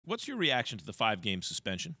What's your reaction to the 5-game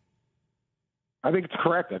suspension? I think it's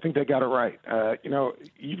correct. I think they got it right.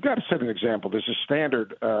 You've got to set an example. There's a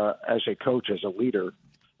standard as a coach, as a leader,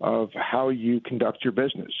 of how you conduct your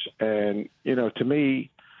business. And, to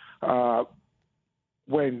me,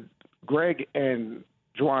 when Greg and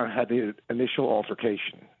Juwan had the initial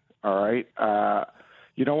altercation, all right,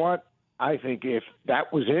 you know what? I think if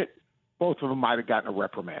that was it, both of them might have gotten a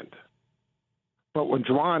reprimand. But when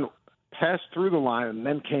Juwan passed through the line and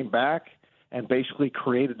then came back and basically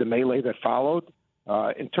created the melee that followed,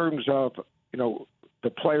 in terms of, the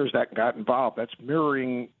players that got involved, that's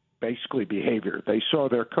mirroring basically behavior. They saw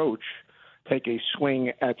their coach take a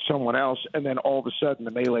swing at someone else, and then all of a sudden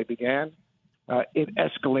the melee began. It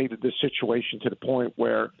escalated the situation to the point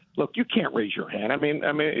where, look, you can't raise your hand. I mean,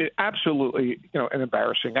 absolutely, an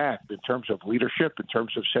embarrassing act in terms of leadership, in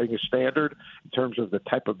terms of setting a standard, in terms of the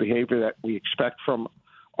type of behavior that we expect from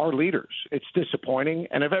our leaders. It's disappointing.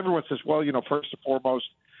 And if everyone says, well, first and foremost,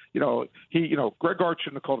 Greg Gard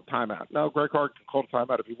shouldn't have called a timeout. No, Greg Gard can call a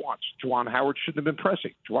timeout if he wants. Juwan Howard shouldn't have been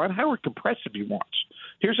pressing. Juwan Howard can press if he wants.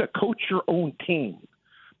 Here's a coach your own team.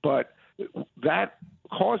 But that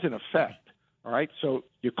cause and effect. All right, so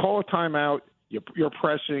you call a timeout, you're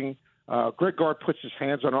pressing. Greg Gard puts his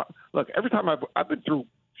hands on. Look, every time I've been through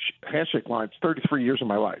handshake lines 33 years of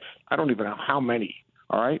my life. I don't even know how many.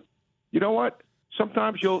 All right, you know what?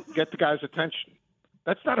 Sometimes you'll get the guy's attention.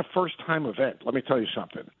 That's not a first-time event. Let me tell you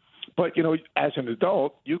something. But as an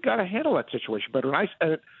adult, you've got to handle that situation better.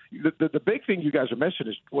 And the big thing you guys are missing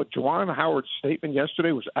is what Juwan Howard's statement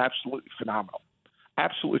yesterday was absolutely phenomenal.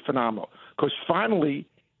 Absolutely phenomenal. Because finally,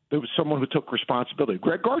 there was someone who took responsibility.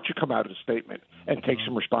 Greg Gard should come out of the statement and take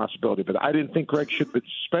some responsibility. But I didn't think Greg should be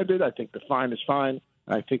suspended. I think the fine is fine.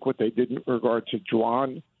 And I think what they did in regard to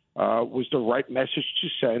Juwan was the right message to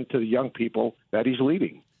send to the young people that he's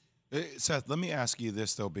leading. Seth, let me ask you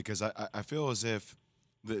this, though, because I feel as if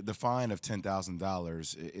the fine of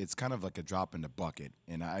 $10,000, it's kind of like a drop in the bucket.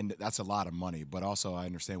 And that's a lot of money. But also I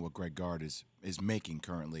understand what Greg Gard is making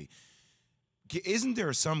currently. Isn't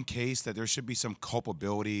there some case that there should be some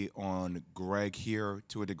culpability on Greg here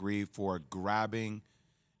to a degree for grabbing?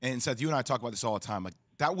 And Seth, you and I talk about this all the time. Like,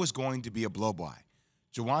 that was going to be a blow-by.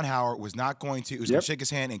 Juwan Howard was not going to. He was going to shake his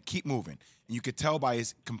hand and keep moving. And you could tell by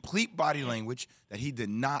his complete body language that he did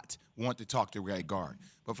not want to talk to Greg Gard.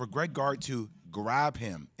 But for Greg Gard to grab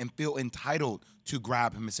him and feel entitled to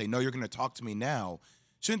grab him and say, no, you're going to talk to me now,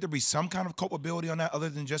 shouldn't there be some kind of culpability on that other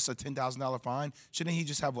than just a $10,000 fine? Shouldn't he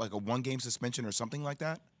just have like a 1-game suspension or something like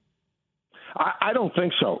that? I don't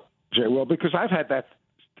think so, JWill, because I've had that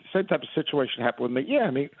same type of situation happen with me. Yeah,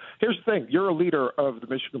 I mean, here's the thing. You're a leader of the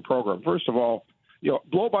Michigan program. First of all,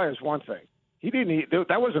 blow-by is one thing.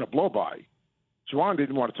 That wasn't a blow-by. Juwan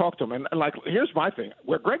didn't want to talk to him. And here's my thing.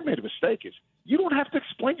 Where Greg made a mistake is you don't have to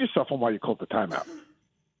explain yourself on why you called the timeout.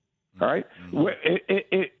 All right?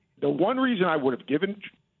 Mm-hmm. The one reason I would have given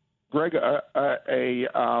Greg a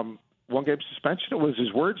 1-game suspension was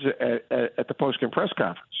his words at the post-game press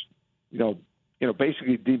conference.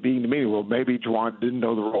 Basically being to me, well, maybe Juwan didn't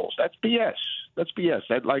know the rules. That's BS. That's BS.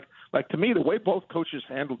 That, like to me, the way both coaches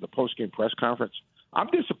handled the post-game press conference, I'm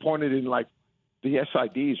disappointed in the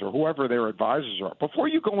SIDs or whoever their advisors are. Before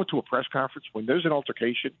you go into a press conference, when there's an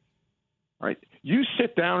altercation, right, you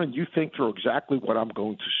sit down and you think through exactly what I'm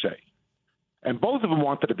going to say. And both of them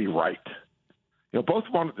wanted to be right. Both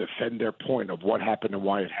wanted to defend their point of what happened and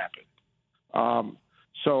why it happened.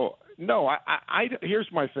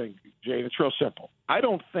 Here's my thing, Jay, and it's real simple. I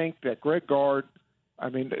don't think that Juwan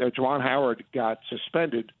Howard got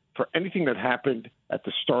suspended for anything that happened at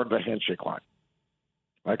the start of the handshake line.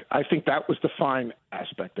 I think that was the fine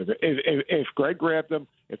aspect of it. If Greg grabbed him,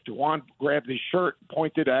 if Juwan grabbed his shirt,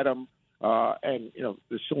 pointed at him, and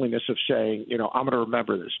the silliness of saying, I'm going to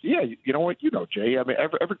remember this. Yeah, you know what? Jay. I mean,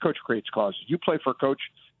 every coach creates causes. You play for a coach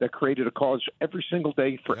that created a cause every single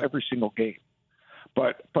day for every single game.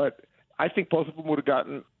 But I think both of them would have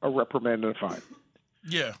gotten a reprimand and a fine.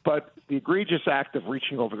 Yeah. But the egregious act of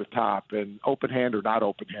reaching over the top and open hand or not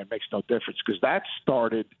open hand makes no difference, because that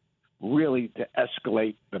started really to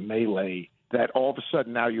escalate the melee. That all of a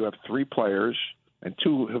sudden now you have 3 players and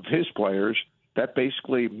 2 of his players that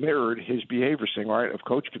basically mirrored his behavior, saying, all right, if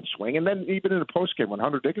coach can swing. And then even in the postgame when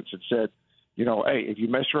Hunter Dickinson said, hey, if you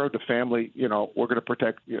mess around with the family, we're going to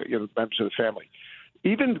protect members of the family.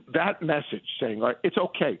 Even that message saying, it's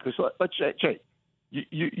okay, because let's say, Jay,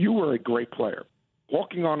 you were a great player,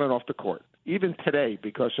 walking on and off the court. Even today,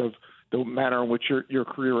 because of the manner in which your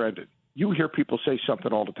career ended, you hear people say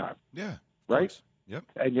something all the time. Yeah. Right? Yep.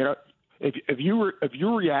 And, if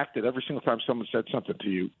you reacted every single time someone said something to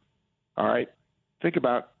you, all right, think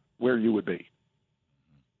about where you would be.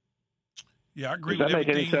 Yeah, I agree Does with that make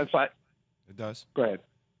everything. any sense? It does. Go ahead.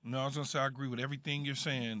 No, I was going to say I agree with everything you're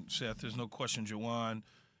saying, Seth. There's no question Juwan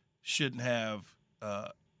shouldn't have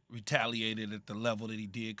retaliated at the level that he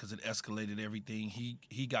did because it escalated everything.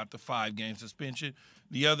 He got the 5-game suspension.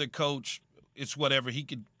 The other coach, it's whatever. He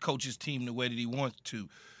could coach his team the way that he wants to.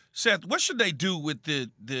 Seth, what should they do with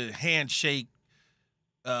the handshake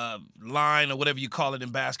line or whatever you call it in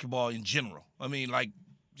basketball in general? I mean, like,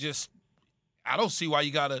 just I don't see why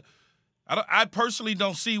you got to – I personally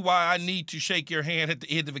don't see why I need to shake your hand at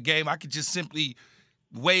the end of a game. I could just simply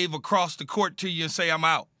wave across the court to you and say I'm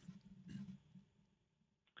out.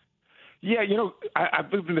 Yeah,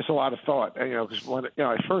 I've given this a lot of thought. Because when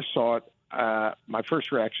I first saw it, my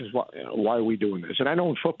first reaction is, why are we doing this? And I know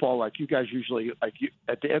in football, like you guys usually,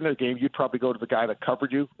 at the end of the game, you'd probably go to the guy that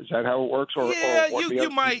covered you. Is that how it works?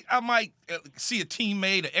 I might see a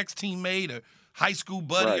teammate, an ex-teammate, a high school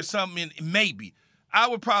buddy Right. or something, and maybe. I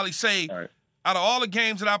would probably say, Right. out of all the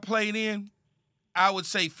games that I played in, I would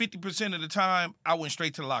say 50% of the time, I went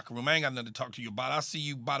straight to the locker room. I ain't got nothing to talk to you about. I'll see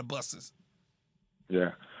you by the buses.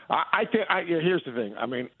 Yeah. I think here's the thing. I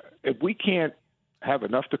mean, if we can't have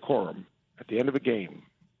enough decorum at the end of a game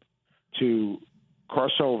to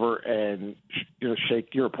cross over and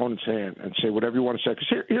shake your opponent's hand and say whatever you want to say.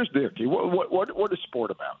 Because here's the deal. What is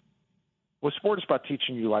sport about? Well, sport is about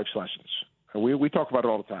teaching you life's lessons. And we talk about it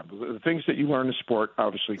all the time. The things that you learn in sport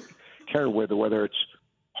obviously carry with it, whether it's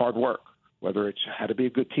hard work, whether it's how to be a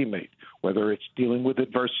good teammate, whether it's dealing with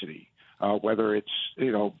adversity, whether it's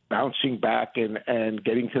bouncing back and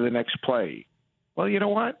getting to the next play. Well, you know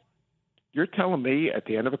what? You're telling me at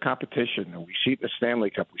the end of a competition, and we see it in the Stanley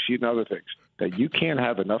Cup, we see it in other things, that you can't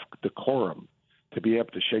have enough decorum to be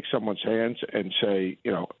able to shake someone's hands and say,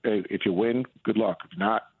 hey, if you win, good luck. If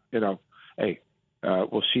not, hey,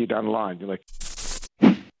 we'll see you down the line. You're like.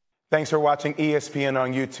 Thanks for watching ESPN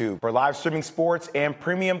on YouTube. For live streaming sports and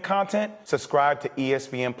premium content, subscribe to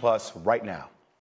ESPN Plus right now.